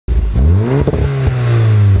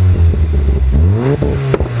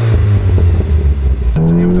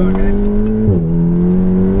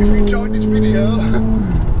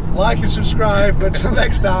and subscribe. But until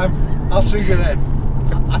next time, I'll see you then.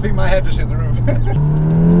 I think my head just hit the roof.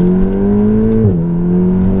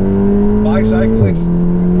 Bicyclist.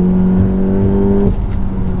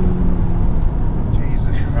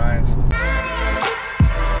 Jesus Christ.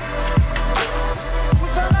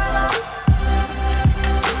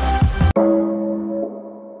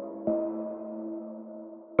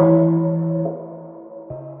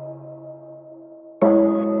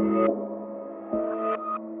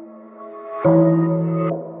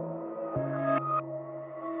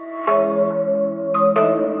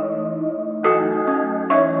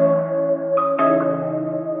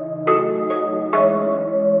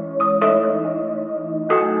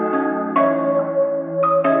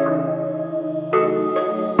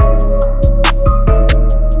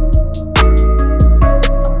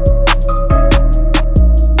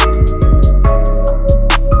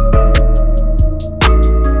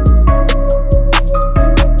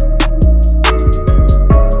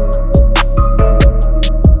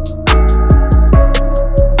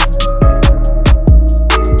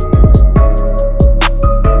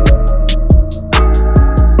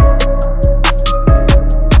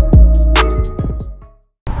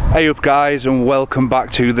 Hey up guys, and welcome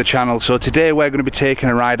back to the channel. So today we're going to be taking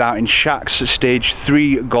a ride out in Shak's Stage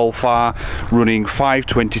 3 Golf R, running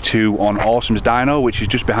 522 on Awesome's dyno, which is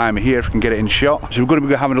just behind me here if I can get it in shot. So we're going to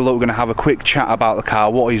be having a look, we're going to have a quick chat about the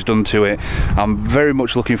car, what he's done to it. I'm very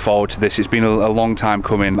much looking forward to this. It's been a long time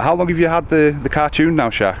coming. How long have you had the car tuned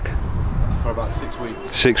now, Shak? For about 6 weeks.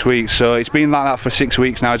 6 weeks, so it's been like that for 6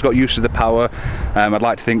 weeks now. He's got used to the power. I'd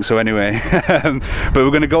like to think so anyway. But we're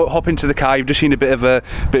going to hop into the car. You've just seen a bit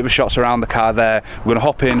of shots around the car there. We're going to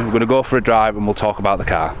hop in, we're going to go for a drive, and we'll talk about the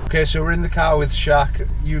car. Okay, so we're in the car with Shak.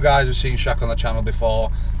 You guys have seen Shak on the channel before.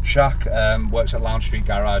 Shak works at Lounge Street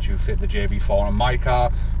Garage, who fit the JB4 on my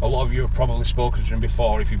car. A lot of you have probably spoken to him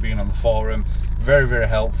before if you've been on the forum. Very, very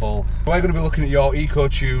helpful. We're going to be looking at your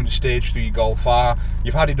eco-tuned Stage 3 Golf R.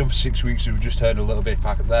 You've had it done for 6 weeks, so we've just heard a little bit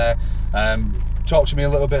back there. Talk to me a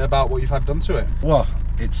little bit about what you've had done to it. Well,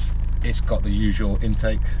 it's got the usual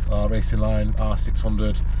intake, Racingline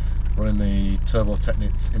R600, running the Turbo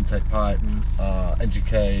Technics intake pipe,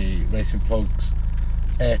 NGK racing plugs,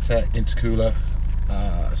 AirTech intercooler,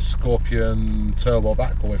 Scorpion turbo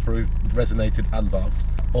back all the way through, resonated and valved,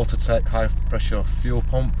 Autotech high pressure fuel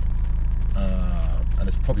pump, and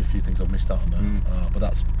there's probably a few things I've missed out on there, but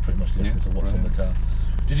that's pretty much the essence of what's on the car.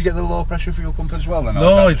 Did you get the low pressure fuel pump as well then?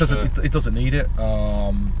 No, it doesn't need it.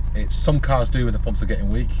 It's some cars do when the pumps are getting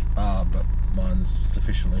weak, but mine's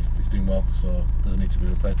sufficiently, it's doing well, so it doesn't need to be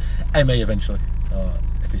replaced. It may eventually,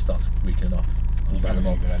 if it starts weakening off. At the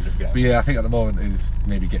moment. But yeah, I think at the moment is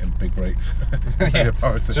maybe getting big brakes.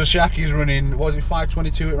 Yeah. So Shak is running, what was it,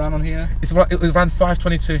 522 it ran on here? It ran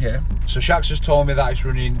 522 here. So Shak's just told me that it's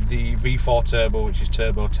running the V4 Turbo, which is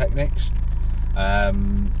Turbo Technics.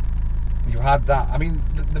 You had that, I mean,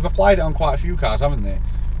 they've applied it on quite a few cars, haven't they?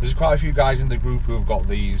 There's quite a few guys in the group who have got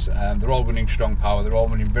these. They're all running strong power, they're all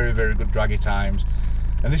running very, very good draggy times.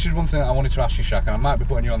 And this is one thing that I wanted to ask you, Shak, and I might be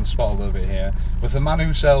putting you on the spot a little bit here. With the man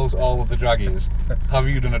who sells all of the draggies, have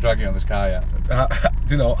you done a draggy on this car yet?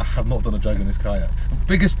 Do you know, I have not done a draggy on this car yet.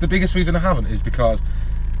 The biggest reason I haven't is because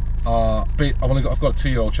I've got a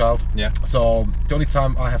 2-year-old child. Yeah. So the only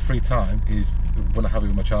time I have free time is when I have it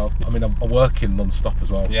with my child. I mean, I'm working non-stop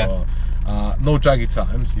as well. Yeah. So no draggy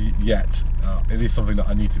times yet. It is something that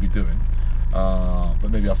I need to be doing. But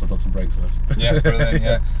maybe after I've done some brakes first. Yeah, brilliant.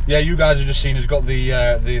 Yeah, yeah. You guys have just seen has got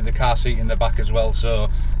the car seat in the back as well. So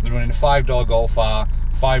they're running a 5-door Golf R,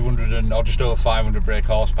 500 or just over 500 brake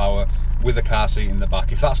horsepower with a car seat in the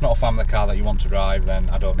back. If that's not a family car that you want to drive, then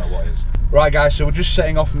I don't know what is. Right, guys. So we're just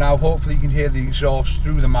setting off now. Hopefully, you can hear the exhaust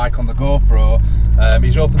through the mic on the GoPro.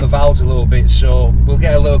 He's opened the valves a little bit, so we'll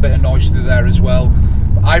get a little bit of noise through there as well.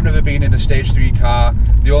 I've never been in a Stage 3 car.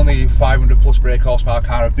 The only 500 plus brake horsepower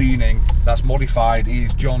car I've been in that's modified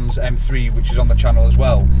is John's M3, which is on the channel as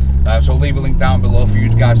well. So I'll leave a link down below for you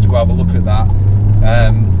guys to go have a look at that.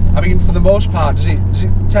 I mean, for the most part, does it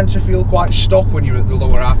tend to feel quite stock when you're at the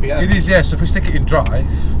lower RPM? It is, yes. Yeah. So if we stick it in drive,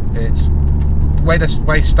 it's the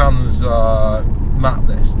way Stan's mapped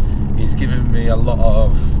this. He's giving me a lot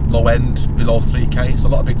of low end below 3k. So a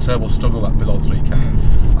lot of big turbos struggle at below 3k.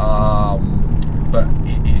 But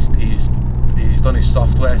he's done his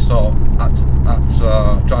software, so at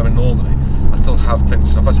driving normally, I still have plenty.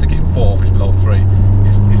 So if I stick it in 4, which is below 3,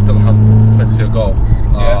 it still has plenty to go.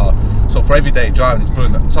 So for everyday driving, it's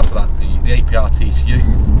brilliant. On top of that, the APR TCU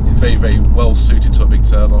is very, very well suited to a big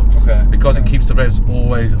turbo. Okay. Because it keeps the revs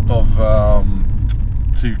always above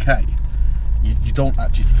 2k. You don't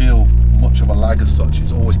actually feel much of a lag as such.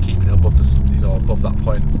 It's always keeping it above above that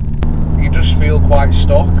point. he does feel quite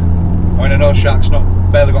stock. I mean, I know Shak's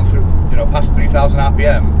barely gone through, past 3,000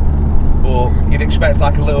 RPM, but you'd expect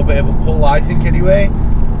like a little bit of a pull, I think, anyway.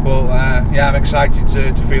 But yeah, I'm excited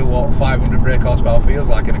to feel what 500 brake horsepower feels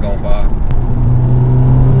like in a Golf R.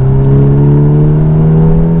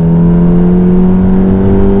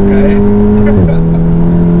 Okay.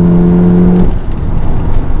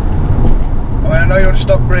 I mean, I know you're on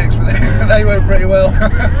stock brakes, but they work pretty well.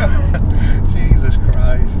 Jesus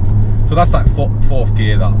Christ. So that's like fourth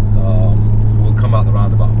gear that will come out the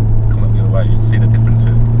roundabout, come up the other way. You'll see the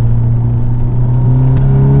differences.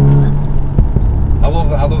 I love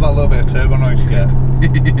that little bit of turbo noise you get.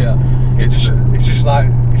 Yeah, it's just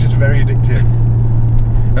very addictive.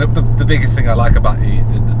 And the biggest thing I like about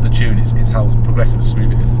the tune is how progressive and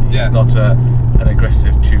smooth it is. It's not an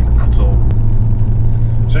aggressive tune at all.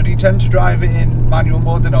 So do you tend to drive it in manual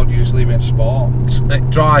mode then, or do you just leave it in sport?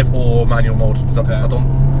 Drive or manual mode. Okay. I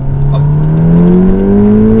don't.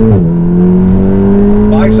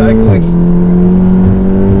 Bicyclist.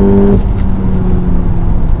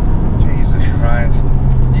 Jesus Christ.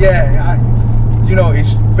 Yeah,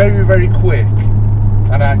 it's very, very quick,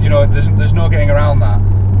 and there's no getting around that.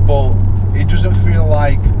 But it doesn't feel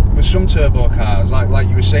like with some turbo cars, like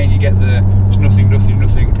you were saying, you get there's nothing,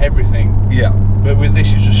 everything. Yeah. But with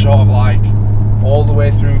this, it's just sort of like all the way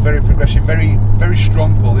through, very progressive, very, very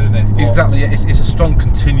strong pull, isn't it? But exactly. It's a strong,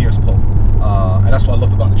 continuous pull, and that's what I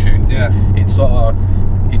loved about the tune. Yeah. It's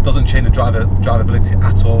it doesn't change the drivability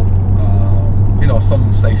at all.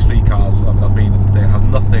 Some stage 3 cars, I mean, they have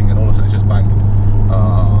nothing, and all of a sudden it's just bang.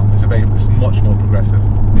 It's much more progressive.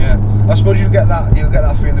 Yeah, I suppose you'll get that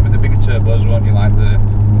feeling with the bigger turbos, won't you? Like I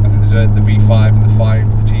think there's the V5 and the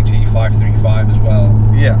TT4 as well.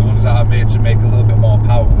 Yeah. The ones that are made to make a little bit more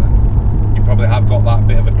power. You probably have got that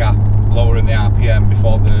bit of a gap lower in the RPM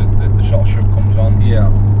before the sort of shove comes on. Yeah.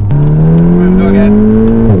 We'll go again.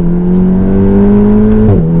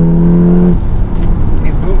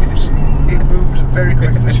 It moves very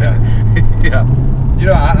quickly, Shaq. Yeah.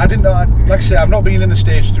 I didn't know. Like I say, I've not been in a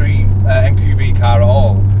stage 3 NQB car at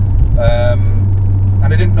all, and I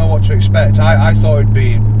didn't know what to expect. I thought it'd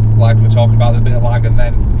be like we're talking about, a bit of lag and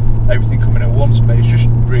then everything coming at once, but it's just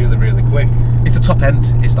really, really quick. It's the top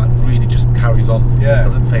end. It's like really just carries on. Yeah. It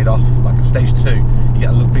doesn't fade off. Like in stage 2, you get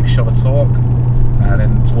a little big shove of torque, and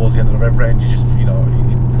then towards the end of the rev range, it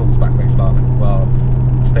pulls back very slightly. Well,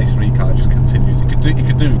 a stage 3 car just continues. You could do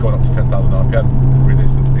going up to 10,000 RPM really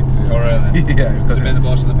instantly. Oh really? Yeah, because it's a bit the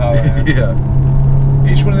most of the power. Yeah.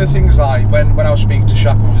 It's one of the things, like when I was speaking to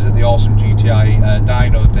Shak when I was at the Awesome GTI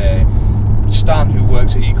Dyno Day, Stan, who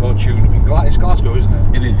works at EcoTune in it's Glasgow, isn't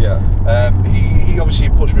it? It is, yeah. He obviously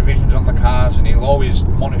puts revisions on the cars, and he'll always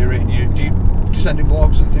monitor it. And do you send him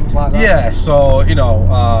logs and things like that? Yeah. So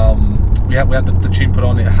we had the tune put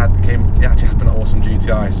on. It actually happened at Awesome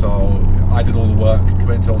GTI. So I did all the work,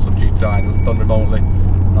 went to Awesome GTI, and it was done remotely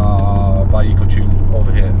by EcoTune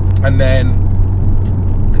over here. And then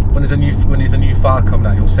when there's a new file coming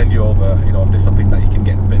out, he'll send you over. If there's something that you can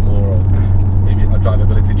get a bit more, or there's maybe a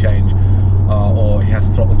drivability change, or he has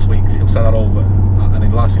throttle tweaks, he'll send that over. And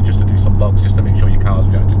then lastly, just to do some logs, just to make sure your car's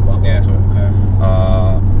reacting quite well to it.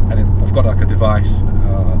 Yeah. And then I've got like a device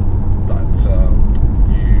that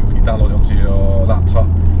when you download it onto your laptop,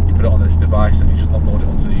 you put it on this device and you just upload it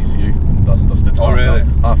onto the ECU and done and dusted. Oh really?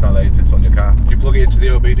 Half an hour later, it's on your car. Do you plug it into the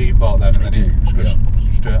OBD port then? I do.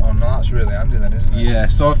 Straight on. No, that's really handy then, isn't it? Yeah.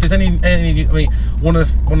 So if there's any, I mean, one of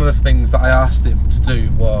the things that I asked him to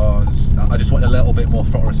do was I just wanted a little bit more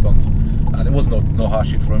throttle response, and it was no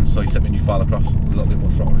hardship for him. So he sent me a new file across, a little bit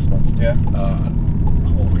more throttle response. Yeah. And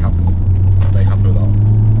I'm very happy with that.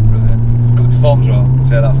 Brilliant. But it performs well. I'll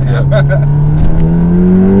say that for now.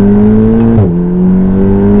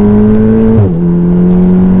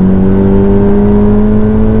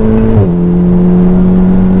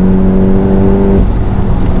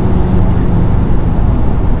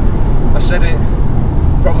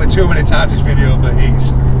 Too many times this video, but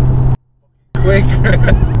he's quick.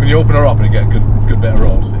 When you open her up and you get a good bit of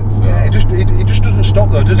road, it's yeah, it just doesn't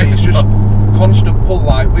stop though, does it? It's just constant pull.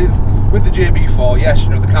 Like with the JB4, yes,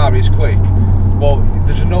 the car is quick, but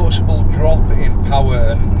there's a noticeable drop in power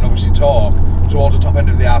and obviously torque towards the top end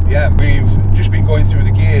of the RPM. We've just been going through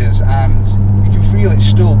the gears, and you can feel it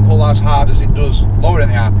still pull as hard as it does lower in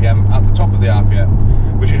the RPM at the top of the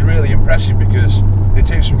RPM, which is really impressive because it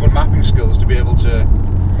takes some good mapping skills to be able to.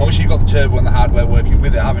 Obviously, you've got the turbo and the hardware working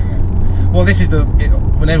with it, haven't you? Well, this is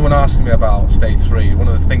when everyone asks me about stage 3, one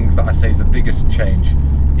of the things that I say is the biggest change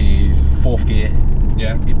is 4th gear.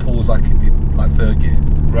 Yeah. It pulls like 3rd gear.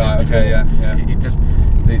 Right. Okay. Yeah. It just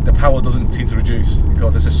the power doesn't seem to reduce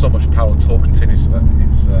because there's just so much power and torque continues to it.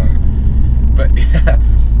 It's but yeah,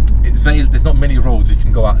 it's there's not many roads you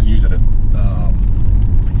can go out and use it in.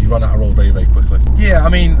 You run out of road very quickly. Yeah, I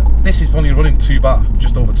mean, this is only running 2 bar,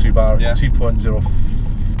 just over 2 bar. Yeah.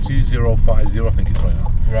 2.2050 I think it's running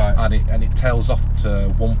at. Right. And it tails off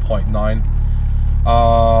to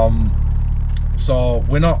 1.9. So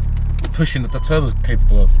we're not pushing. The turbo's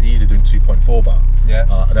capable of easily doing 2.4 bar.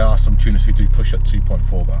 Yeah. And there are some tuners who do push at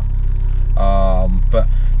 2.4 bar. But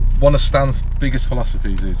one of Stan's biggest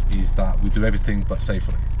philosophies is that we do everything but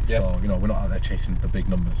safely. Yeah. So, you know, we're not out there chasing the big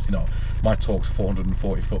numbers. You know, my torque's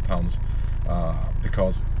 440 foot-pounds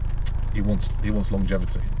because he wants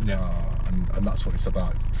longevity. Yeah. And that's what it's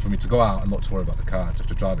about. For me to go out and not to worry about the car, just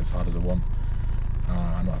to drive it as hard as I want.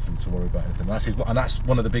 And not having to worry about anything. And that's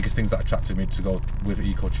one of the biggest things that attracted me to go with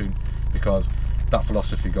EcoTune, because that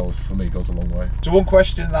philosophy goes a long way. So one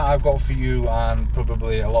question that I've got for you, and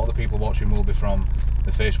probably a lot of the people watching will be from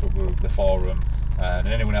the Facebook group, the forum, and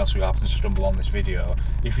anyone else who happens to stumble on this video.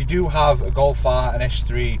 If you do have a Golf R, an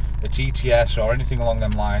S3, a TTS, or anything along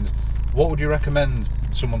them lines, what would you recommend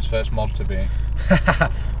someone's first mod to be?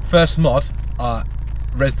 First mod,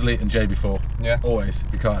 Res Delete and JB4. Yeah. Always,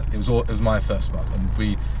 because it was my first mod, and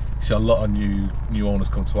we see a lot of new owners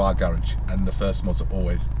come to our garage, and the first mods are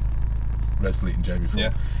always Res Delete and JB4.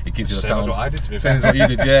 Yeah. It gives you the Same sound. as what I did, to be Same as fair. what you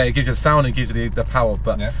did. Yeah. It gives you the sound and gives you the power.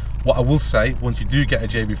 But Yeah. what I will say, once you do get a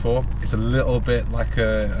JB4, it's a little bit like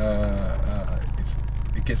it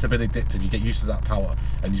gets a bit addictive. You get used to that power,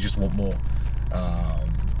 and you just want more.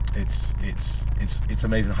 It's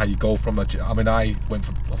amazing how you go from I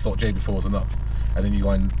thought JB4 was enough, and then you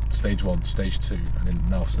go in stage 1, stage 2, and then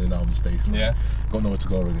now I'm in stage 3. Yeah. Got nowhere to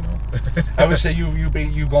go really now. I would say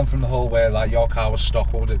you've gone from the whole way, like your car was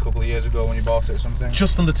stock, what was it, a couple of years ago when you bought it or something?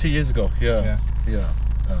 Just under 2 years ago. Yeah.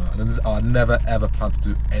 And I never ever planned to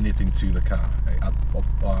do anything to the car.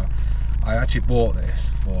 I actually bought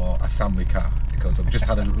this for a family car because I've just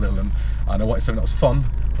had a little one, and I wanted something that was fun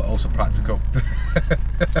but also practical.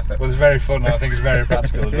 Well, it's very fun, and I think it's very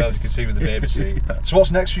practical as well, as you can see with the baby seat. So what's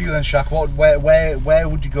next for you then, Shak? Where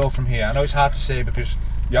would you go from here? I know it's hard to say because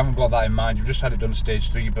you haven't got that in mind, you've just had it done stage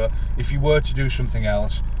 3, but if you were to do something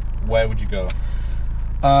else, where would you go?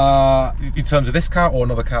 In terms of this car or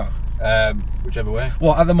another car? Whichever way.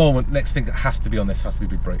 Well, at the moment, next thing that has to be on this has to be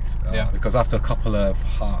big brakes. Yeah. Because after a couple of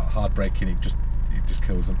hard braking, it just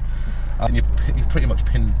kills them. And you're pretty much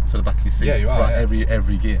pinned to the back of your seat. Yeah, you are, throughout yeah.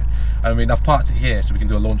 every gear. I mean, I've parked it here so we can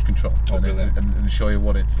do a launch control and show you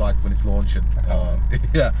what it's like when it's launching.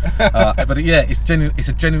 Yeah. But yeah, it's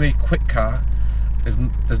a genuinely quick car.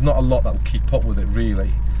 There's not a lot that will keep up with it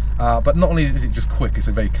really. But not only is it just quick, it's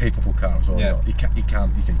a very capable car as well. Yeah. You know,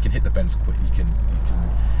 you can hit the bends quick.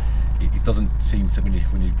 It doesn't seem to,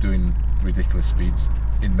 when you're doing ridiculous speeds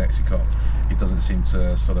in Mexico, it doesn't seem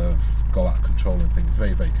to sort of go out of control and things.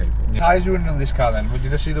 Very capable. Yeah. Tyres you running on this car then?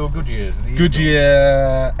 Did I see there were Goodyears?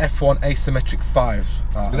 Goodyear F1 asymmetric 5s.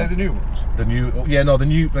 Were they the new ones? The new,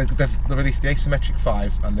 they've released the asymmetric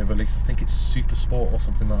 5s, and they've released, I think it's Super Sport or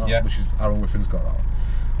something like that, Yeah. which is Aaron Whiffin's got that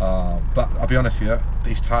one. But I'll be honest here,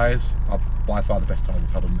 these tyres are by far the best tyres I've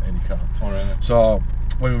had on any car. Oh, really? So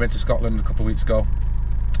when we went to Scotland a couple of weeks ago,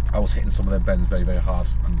 I was hitting some of them bends very hard,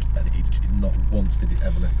 and not once did it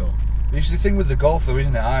ever let go. It's the thing with the Golf though,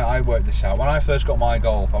 isn't it? I worked this out. When I first got my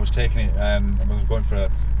Golf, I was taking it, I was going for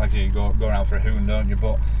you go around for a hoon, don't you?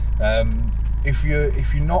 But if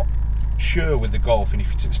you're not sure with the Golf, and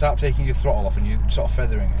if you start taking your throttle off and you're sort of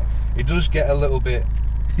feathering it, it does get a little bit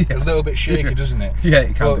shaky, doesn't it? Yeah,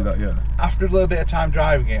 it can do that, yeah. After a little bit of time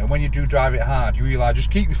driving it, and when you do drive it hard, you realise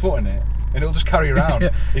just keep your foot in it, and it'll just carry you around.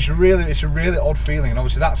 Yeah. It's a really odd feeling, and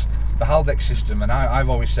obviously that's the Haldex system. And I've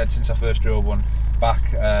always said since I first drove one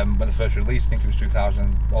back when they first released, I think it was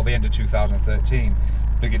 2000 or the end of 2013,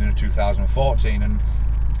 beginning of 2014, and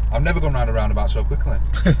I've never gone round a roundabout so quickly.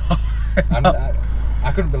 And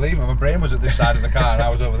I couldn't believe it. My brain was at this side of the car and I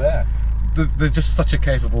was over there. They're just such a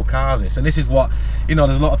capable car, this, and this is what, you know,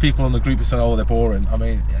 there's a lot of people on the group that say, oh, they're boring. I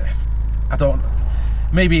mean, I don't,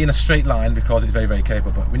 maybe in a straight line because it's very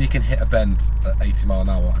capable, but when you can hit a bend at 80 mile an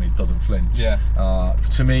hour and it doesn't flinch, yeah.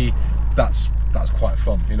 To me that's quite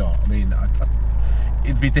fun, you know. I mean,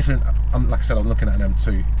 it'd be different. Like I said, I'm looking at an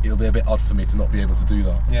M2. It'll be a bit odd for me to not be able to do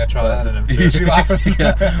that. Yeah, try that in an M2. See what happens.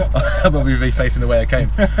 Yeah, I'll be facing the way I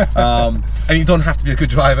came. And you don't have to be a good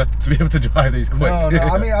driver to be able to drive these quick. No.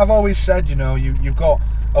 I mean, I've always said, you know, you've got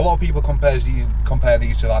a lot of people compare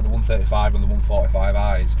these to like the 135 and the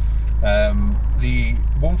 145i's. The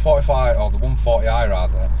 145 or the 140i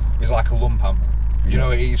rather is like a lump hammer. You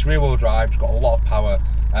know, it's rear wheel drive. It's got a lot of power,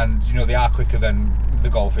 and you know they are quicker than the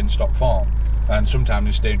Golf in stock form. and sometimes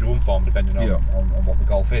in stage 1 form, depending on what the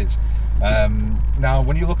Golf is. Now,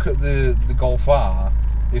 when you look at the Golf R,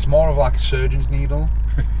 it's more of like a surgeon's needle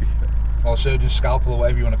or a surgeon's scalpel or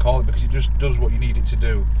whatever you want to call it, because it just does what you need it to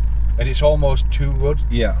do, and it's almost too good.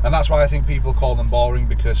 Yeah. And that's why I think people call them boring,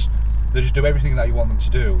 because they just do everything that you want them to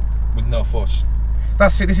do with no fuss.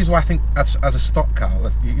 That's it. This is why I think, as a stock car,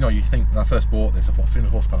 you think when I first bought this, I thought 300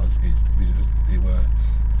 horsepower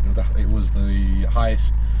it was the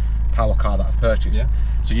highest power car that I've purchased. Yeah.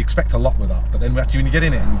 So you expect a lot with that, but then actually when you get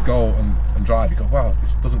in it and go and drive, you go, wow,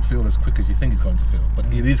 this doesn't feel as quick as you think it's going to feel, but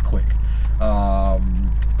it is quick.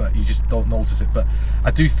 But you just don't notice it. But I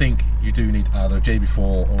do think you do need either a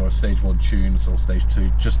JB4 or a stage 1 tune, or stage 2,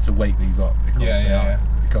 just to wake these up,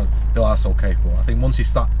 because they are so capable. I think once you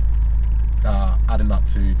start adding that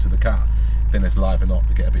to the car, then it's liven up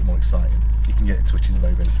to get a bit more exciting. You can get it twitching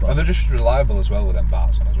very, very slightly. And they're just reliable as well with them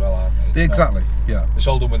bats on as well, aren't they? Exactly, yeah. It's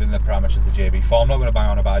all done within the parameters of the JB4. I'm not going to bang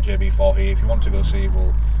on about JB4 here. If you want to go see,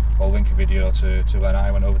 we'll link a video to when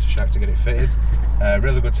I went over to Shak to get it fitted.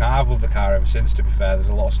 Really good time. I've loved the car ever since, to be fair. There's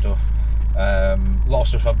a lot of stuff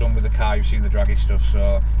I've done with the car. You've seen the draggy stuff,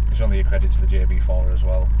 so it's only a credit to the JB4 as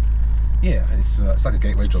well. Yeah, it's like a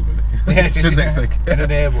gateway drug, really. Yeah, it is. An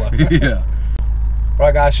enabler. Yeah.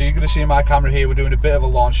 Right guys, so you're going to see my camera here. We're doing a bit of a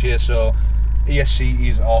launch here, so ESC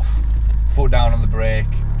is off, foot down on the brake,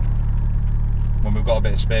 when we've got a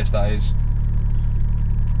bit of space, that is.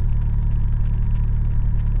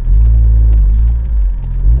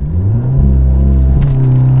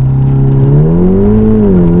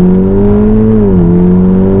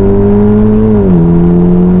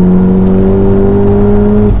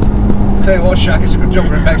 Tell you what, Shak, it's a good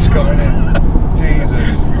jumper in Mexico, isn't it? Jesus.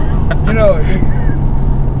 You know,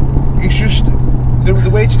 it's just the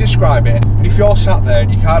way to describe it. And if you're sat there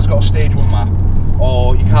and your car's got a stage 1 map,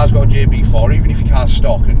 or your car's got a JB4, even if your car's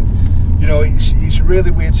stock, and you know, it's a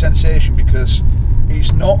really weird sensation, because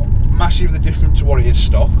it's not massively different to what it is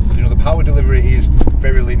stock. You know, the power delivery is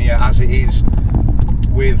very linear, as it is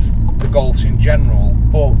with the Golfs in general,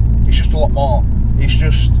 but it's just a lot more. It's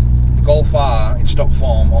just the Golf R in stock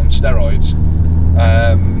form on steroids.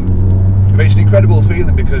 But it's an incredible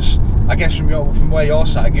feeling, because I guess from where you're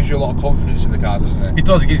sat, it gives you a lot of confidence in the car, doesn't it? It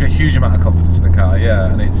does. It gives you a huge amount of confidence in the car,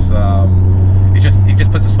 yeah. And it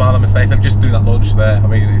just puts a smile on my face. I'm just doing that launch there. I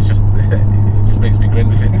mean, it just makes me grin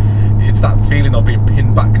with it. It's that feeling of being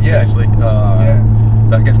pinned back continuously.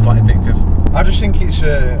 That gets quite addictive. I just think it's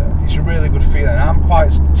a really good feeling. I'm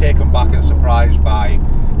quite taken back and surprised by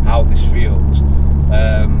how this feels.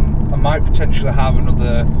 I might potentially have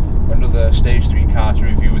another stage 3 car to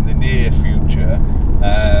review in the near future.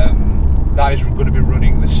 That is going to be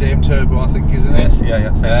running the same turbo, I think, isn't it? Yes,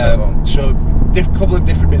 yeah, same turbo. So a couple of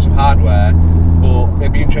different bits of hardware, but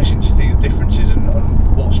it'd be interesting to see the differences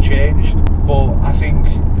and what's changed. But I think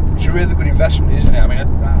it's a really good investment, isn't it? I mean,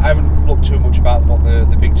 I haven't looked too much about what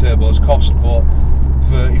the big turbos cost, but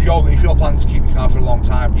if you're planning to keep your car for a long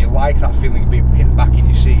time, and you like that feeling of being pinned back in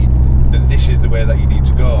your seat, then this is the way that you need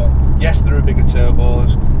to go. Yes, there are bigger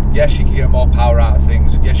turbos. Yes, you can get more power out of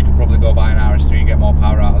things. Yes, you could probably go buy an RS3 and get more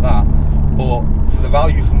power out of that. But for the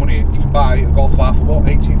value for money, you can buy a Golf R for what,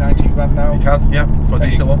 18, 19 grand now? You can, yeah, for a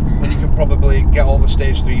decent one. And you can probably get all the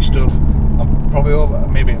stage 3 stuff. I'm probably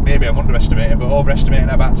maybe I'm underestimating, but overestimating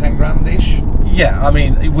about 10 grand-ish. Yeah, I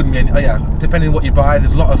mean, it wouldn't be depending on what you buy.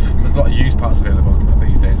 There's a lot of used parts available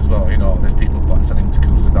these days as well. You know, there's people like selling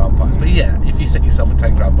intercoolers and down parts. But yeah, if you set yourself a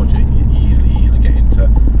 10 grand budget, you easily get into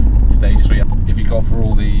stage 3. If you go for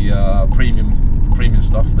all the premium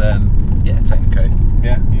stuff, then yeah, 10k.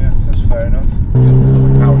 Yeah, that's fair enough. Still so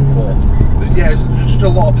much power in fourth. Yeah, there's just a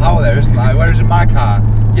lot of power there, isn't there? Whereas in my car,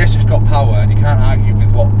 yes, it's got power, and you can't argue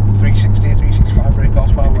with what 360, 365 brake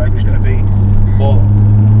horsepower, wherever it's going to be. But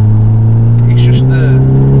it's just the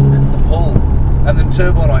pull and the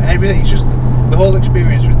turbo and everything. It's just the whole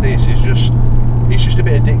experience with this is just a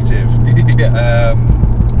bit addictive. Yeah.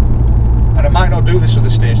 And I might not do this for the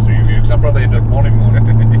stage 3 review, because I'll probably end up wanting one.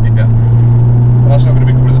 Yeah. Well, that's not going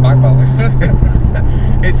to be good with the back balance.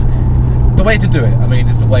 It's the way to do it. I mean,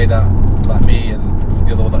 it's the way that, like me and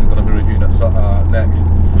the other one that I'm going to be reviewing next,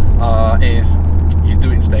 is you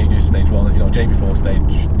do it in stages. Stage 1, you know, JB4,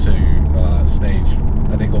 stage 2, stage,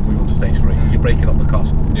 and then move on to stage 3. You're breaking up the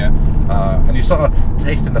cost. Yeah. And you're sort of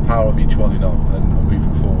tasting the power of each one, you know, and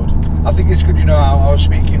moving forward. I think it's good, you know. I was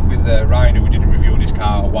speaking with Ryan, who we did a review on his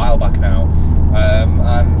car a while back now,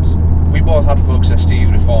 and we both had Focus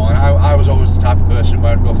STs before, and I was always the type of person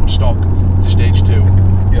where I'd go from stock to stage 2.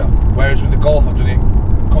 Yeah. Whereas with the Golf, I've done it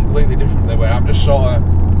completely differently, where I'm just sort of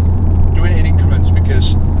doing it in increments,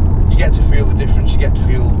 because you get to feel the difference. You get to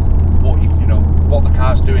feel what the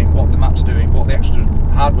car's doing, what the map's doing, what the extra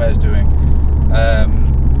hardware's doing.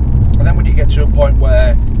 And then when you get to a point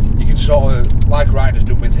where you can sort of, like Ryan's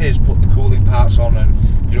done with his, put the cooling parts on and,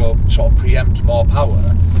 you know, sort of preempt more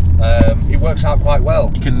power, it works out quite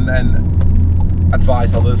well. You can then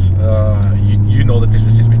advise others. You know the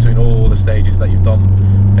differences between all the stages that you've done,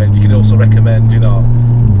 and you can also recommend, you know,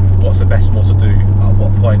 what's the best mod to do at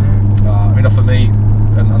what point. I mean, for me,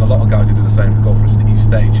 and a lot of guys who do the same, who go for each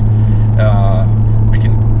stage, we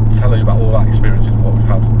can tell you about all our experiences and what we've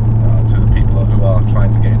had to the people who are trying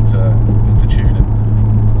to get into tuning.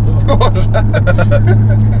 What's that?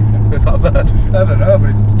 Is that bad? I don't know, but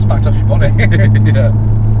it smacked off your body. Yeah.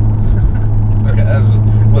 Okay, that was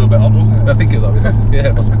a little bit odd, wasn't it? I think it was. Yeah,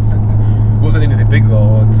 it wasn't anything big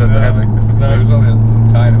though, in terms of heavy. No, it was only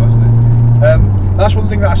tiny, wasn't it? That's one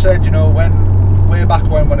thing that I said, you know, way back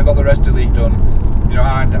when I got the Res Delete done, you know,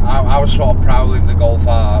 I was sort of prowling the Golf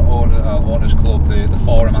R Owners Club, the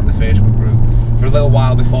forum and the Facebook group for a little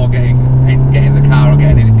while before getting in the car or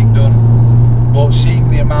getting anything done. But seeing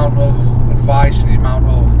the amount of advice, the amount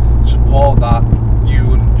of support that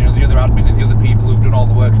you and, you know, the other admin and the other people who've done all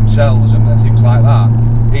the work themselves and things like that,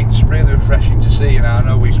 it's really refreshing to see. And I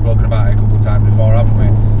know we've spoken about it a couple of times before, haven't we?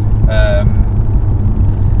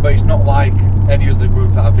 But it's not like any other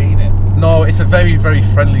group that I've been in. No, it's a very, very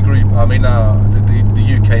friendly group. I mean,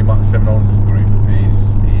 the UK Mark 7 owners group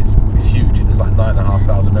is huge. There's like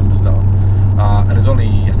 9,500 members now, and I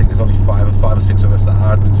think there's only five or six of us that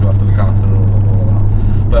are admins who have to look after all of that.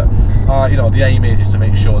 But you know, the aim is to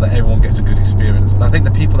make sure that everyone gets a good experience. And I think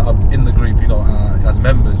the people that are in the group, you know, as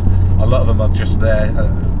members, a lot of them are just there,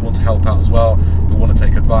 want to help out as well, who want to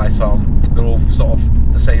take advice on. They're all sort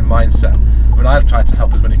of the same mindset. I mean, I've tried to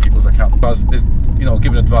help as many people as I can, because there's, you know,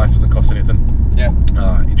 giving advice doesn't cost anything. Yeah.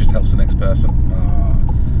 It just helps the next person.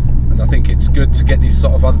 And I think it's good to get these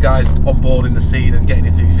sort of other guys on board in the scene and getting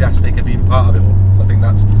enthusiastic and being part of it all. So I think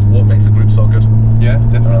that's what makes the group so good. Yeah,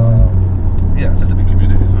 definitely. Yeah, it's just a big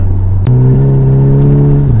community, isn't it?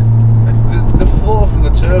 The flow from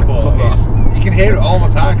the turbo, you can hear it all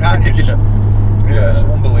the time, can't you? Yeah, it's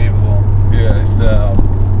unbelievable. Yeah, it's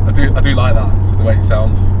I do like that, the way it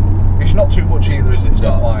sounds. It's not too much either, is it? It's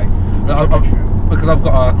not like... because I've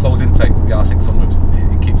got a closed intake, the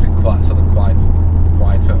R600, it keeps it quite sort of quieter.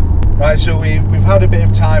 Right, so we've had a bit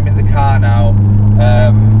of time in the car now.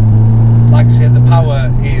 Like I said, the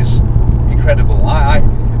power is incredible. I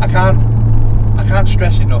can't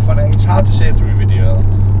stress enough, and it's hard to say through video.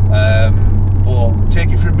 But take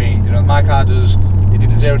it from me, you know, my car did a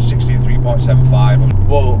 0 to 60 in 3.75,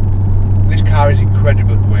 but this car is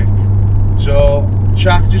incredibly quick. So,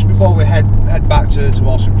 Shak, just before we head back to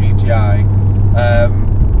Awesome GTI,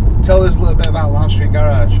 tell us a little bit about Lounge Street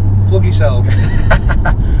Garage. Plug yourself.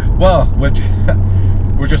 Well, we're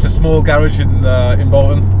just a small garage in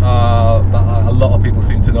Bolton that a lot of people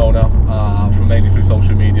seem to know now, from mainly through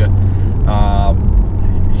social media.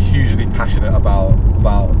 Hugely passionate about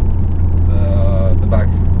the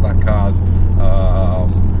back cars.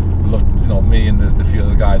 Love, you know, me and the few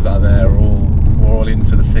other guys that are there we're all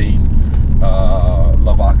into the scene.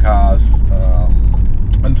 Love our cars,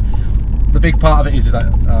 and the big part of it is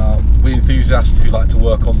that we're enthusiasts who like to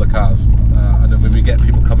work on the cars, and then when we get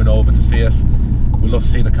people coming over to see us, we love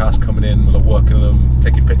seeing the cars coming in, we love working on them,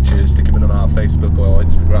 taking pictures, sticking them in on our Facebook or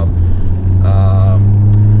Instagram,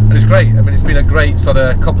 and it's great. I mean, it's been a great sort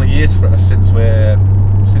of couple of years for us since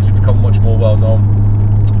we've become much more well known,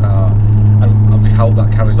 and we hope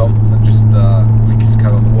that carries on, and just we can just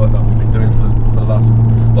carry on the work that we've been doing for the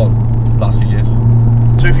last few years.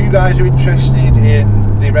 So if you guys are interested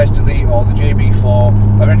in the Res Delete or the JB4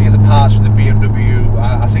 or any of the parts for the BMW,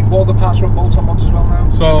 I think all the parts are on bolt-on mods as well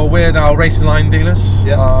now? So we're now Racingline dealers,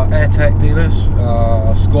 yep. AirTech dealers,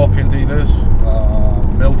 Scorpion dealers,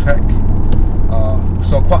 Milltek,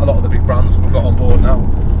 so quite a lot of the big brands we've got on board now.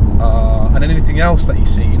 And then anything else that you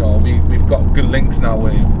see, you know, we've got good links now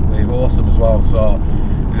with Awesome as well, so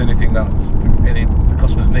if there's anything that the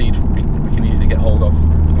customers need, we can easily get hold of.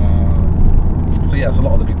 So yeah, so a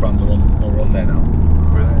lot of the big brands are on there now.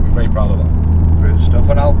 Brilliant. We're very proud of that. Brilliant stuff,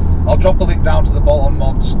 and I'll drop a link down to the bolt-on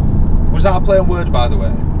mods. Was that a play on words, by the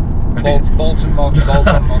way? Bolton mods,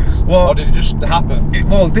 bolt-on mods. Well, or did it just happen?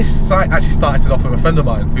 Well, this site actually started off with a friend of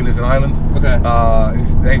mine who lives in Ireland. Okay.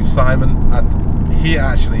 His name's Simon, and he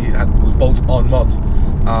actually was bolt-on mods,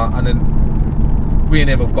 and then we and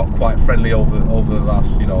him have got quite friendly over the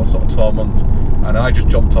last, you know, sort of 12 months, and I just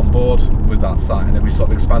jumped on board with that site, and then we sort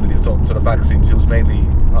of expanded it to the vaccines. It was mainly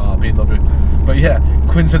BMW, but yeah,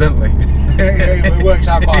 coincidentally, it works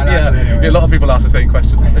out quite nicely. Yeah, anyway. A lot of people ask the same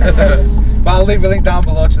question. But I'll leave a link down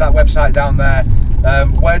below to that website down there.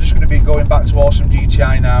 We're just going to be going back to Awesome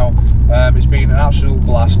GTI now. It's been an absolute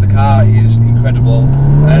blast. The car is incredible,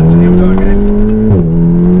 and here we go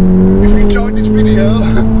again. If you enjoyed this video,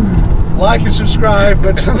 like and subscribe.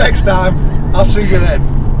 Until next time, I'll see you then.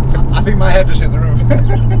 I think my head just hit the roof.